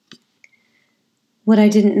What I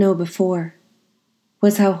didn't know before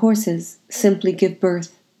was how horses simply give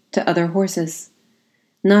birth to other horses.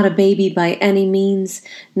 Not a baby by any means,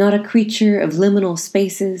 not a creature of liminal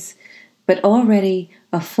spaces, but already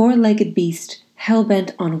a four-legged beast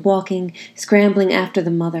hell-bent on walking, scrambling after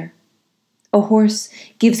the mother. A horse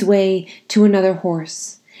gives way to another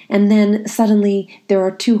horse, and then suddenly there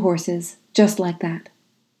are two horses, just like that.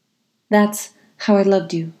 That's how I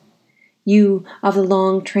loved you. You of the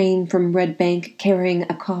long train from Red Bank carrying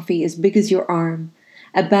a coffee as big as your arm,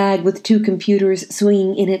 a bag with two computers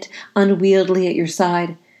swinging in it unwieldy at your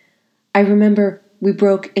side. I remember we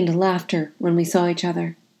broke into laughter when we saw each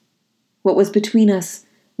other. What was between us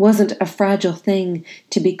wasn't a fragile thing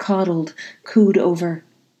to be coddled, cooed over.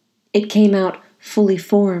 It came out fully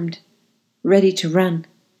formed, ready to run.